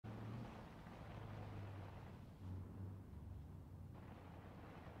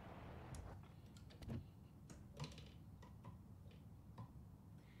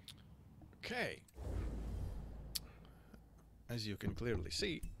Okay. As you can clearly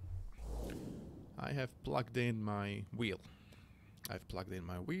see, I have plugged in my wheel. I've plugged in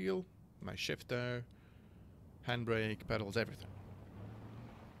my wheel, my shifter, handbrake, pedals, everything.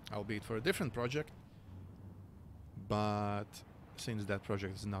 Albeit for a different project, but since that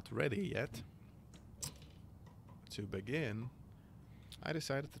project is not ready yet to begin, I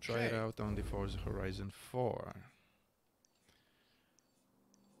decided to try it out on the Forza Horizon 4.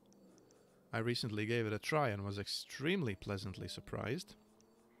 I recently gave it a try and was extremely pleasantly surprised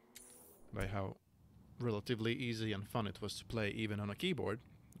by how relatively easy and fun it was to play even on a keyboard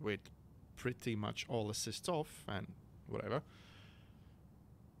with pretty much all assists off and whatever.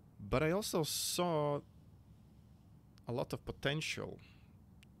 But I also saw a lot of potential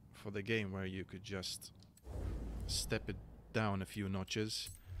for the game where you could just step it down a few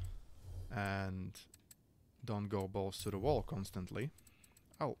notches and don't go balls to the wall constantly.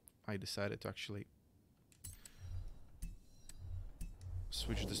 I decided to actually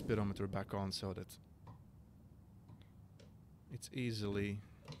switch the speedometer back on so that it's easily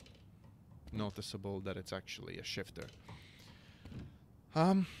noticeable that it's actually a shifter.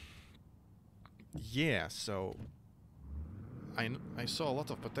 Yeah, so I saw a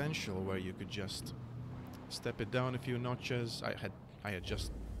lot of potential where you could just step it down a few notches. I had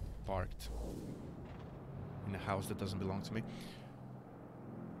just parked in a house that doesn't belong to me.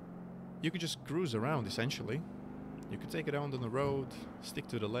 You could just cruise around, essentially. You could take it out on the road, stick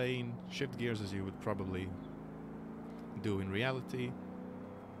to the lane, shift gears as you would probably do in reality.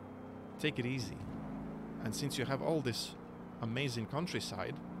 Take it easy. And since you have all this amazing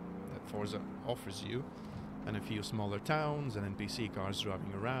countryside that Forza offers you, and a few smaller towns and NPC cars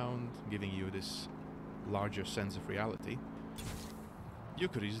driving around, giving you this larger sense of reality, you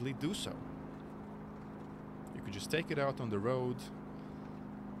could easily do so. You could just take it out on the road,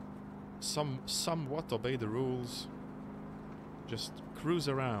 somewhat obey the rules, just cruise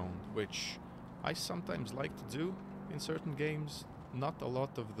around, which I sometimes like to do in certain games. Not a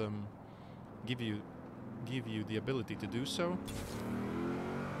lot of them give you the ability to do so.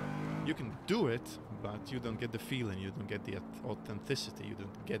 You can do it, but you don't get the feeling, you don't get the authenticity, you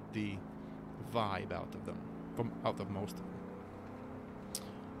don't get the vibe out of them, out of most of them.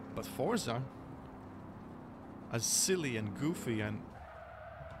 But Forza, as silly and goofy and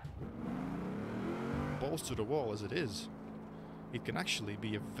balls to the wall as it is, it can actually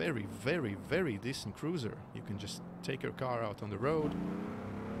be a very, very, very decent cruiser. You can just take your car out on the road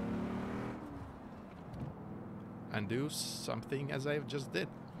and do something as I just did.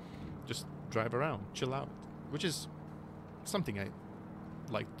 Just drive around, chill out, which is something I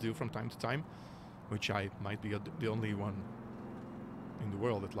like to do from time to time, which I might be the only one in the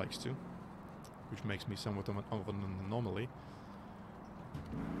world that likes to, which makes me somewhat of an anomaly.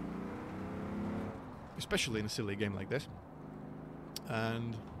 Especially in a silly game like this.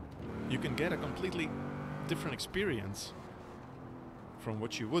 And you can get a completely different experience from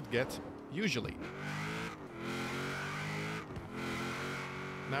what you would get usually.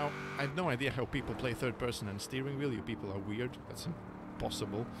 Now, I have no idea how people play third person and steering wheel. You people are weird. That's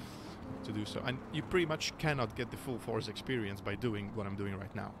impossible to do so. And you pretty much cannot get the full Forza experience by doing what I'm doing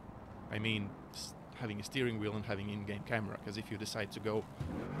right now. I mean, having a steering wheel and having in-game camera, because if you decide to go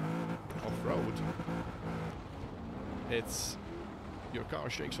off-road, your car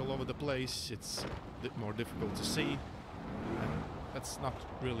shakes all over the place, it's a bit more difficult to see, and that's not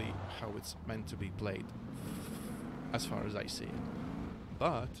really how it's meant to be played, as far as I see it.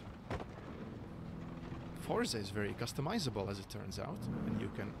 But Forza is very customizable, as it turns out, and you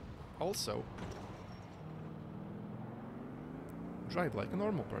can also drive like a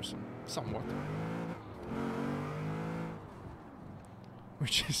normal person, somewhat.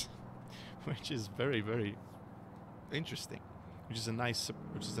 Which is very, very interesting. Which is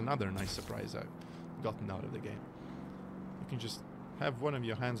another nice surprise I've gotten out of the game. You can just have one of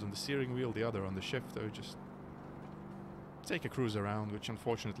your hands on the steering wheel, the other on the shifter, just take a cruise around, which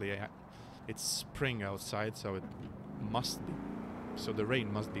unfortunately it's spring outside, so the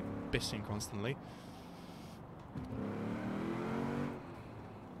rain must be pissing constantly.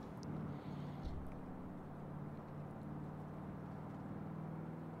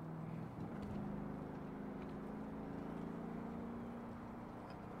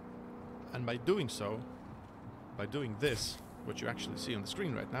 And by doing this, what you actually see on the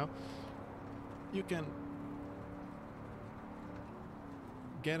screen right now, you can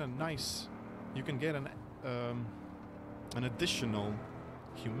get an additional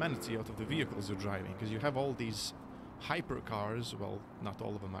humanity out of the vehicles you're driving, because you have all these hypercars. Well, not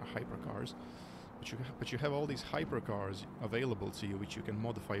all of them are hypercars, But you have all these hypercars available to you, which you can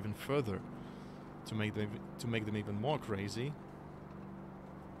modify even further to make them even more crazy.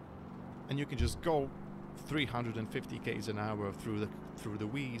 And you can just go 350 k's an hour through the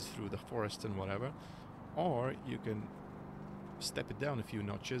weeds, through the forest and whatever, or you can step it down a few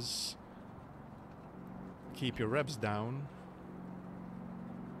notches, keep your revs down,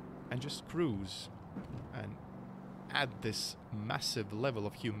 and just cruise and add this massive level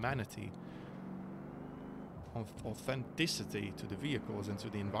of humanity, of authenticity to the vehicles and to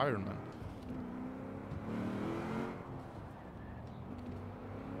the environment.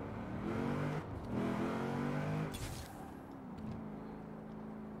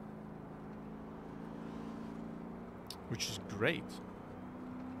 Which is great.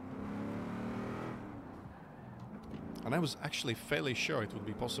 And I was actually fairly sure it would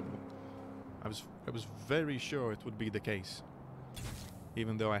be possible. I was very sure it would be the case.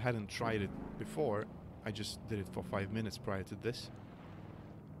 Even though I hadn't tried it before, I just did it for 5 minutes prior to this.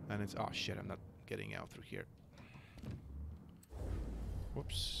 And it's, oh shit, I'm not getting out through here.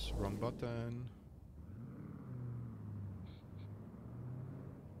 Whoops, wrong button.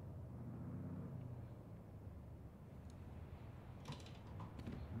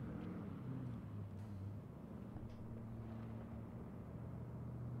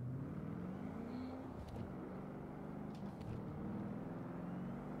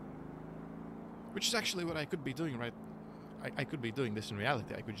 Which is actually what I could be doing, right? I could be doing this in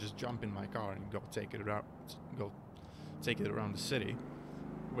reality. I could just jump in my car and go take it around the city,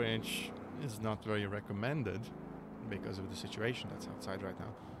 which is not very recommended because of the situation that's outside right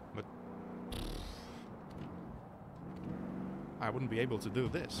now. But I wouldn't be able to do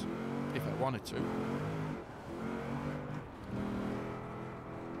this if I wanted to.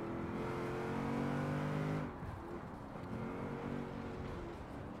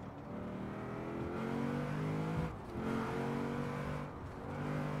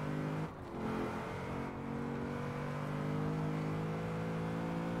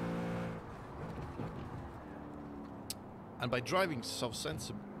 And by driving so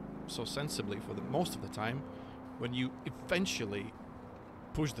sensibly for the most of the time, when you eventually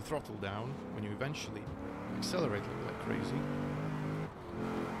push the throttle down, when you eventually accelerate like crazy,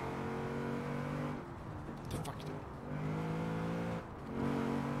 the fuck?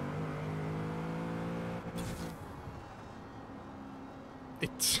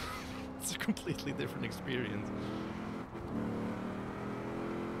 It's a completely different experience.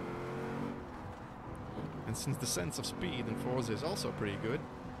 And since the sense of speed in Forza is also pretty good,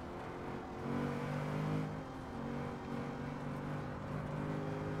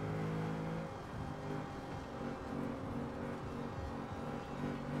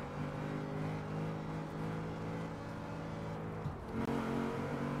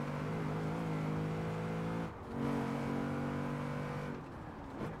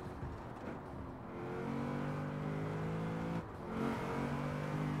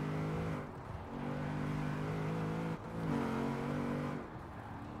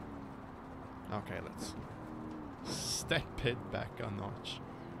 okay, let's step it back a notch.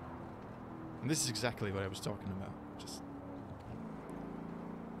 And this is exactly what I was talking about. Just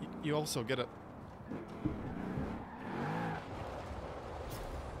you also get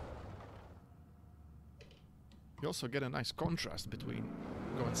a nice contrast between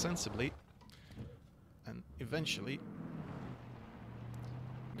going sensibly and eventually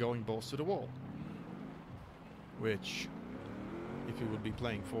going balls to the wall. Which, if you would be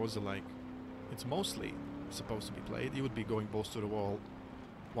playing Forza like it's mostly supposed to be played, you would be going balls to the wall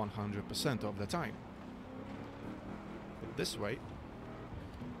 100% of the time. But this way,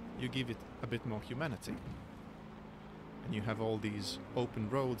 you give it a bit more humanity. And you have all these open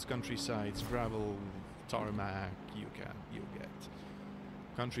roads, countrysides, gravel, tarmac, you get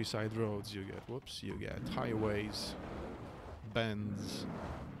countryside roads, you get highways, bends,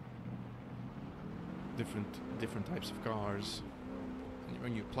 different types of cars. And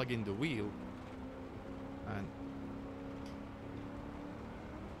when you plug in the wheel and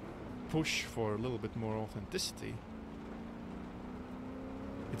push for a little bit more authenticity,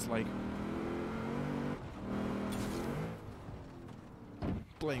 it's like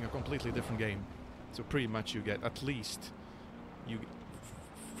playing a completely different game. So pretty much you get at least,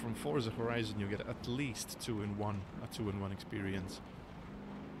 from Forza Horizon you get at least a 2-in-1 experience.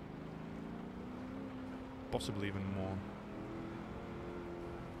 Possibly even more.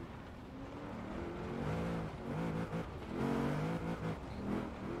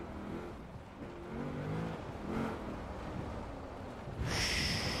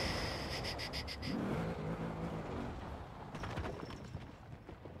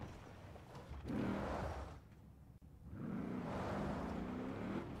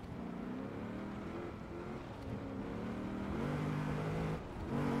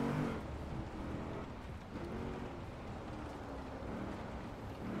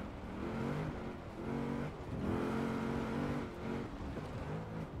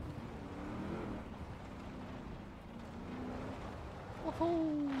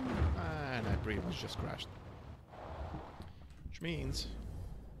 And I pretty much just crashed. Which means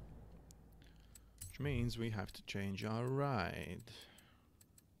we have to change our ride.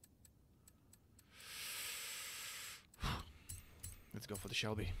 Let's go for the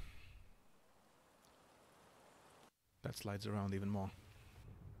Shelby. That slides around even more.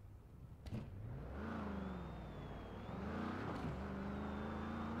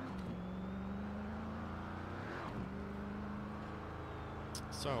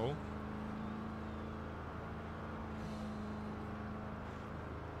 So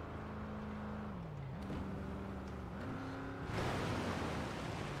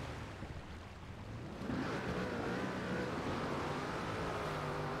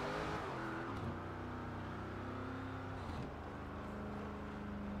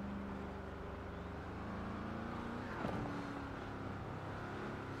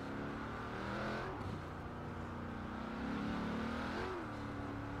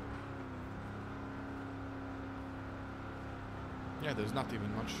yeah, there's not even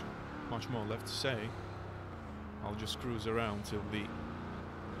much more left to say. I'll just cruise around till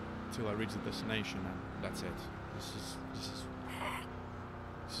I reach the destination, and that's it. This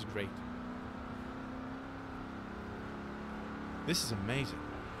is great. This is amazing.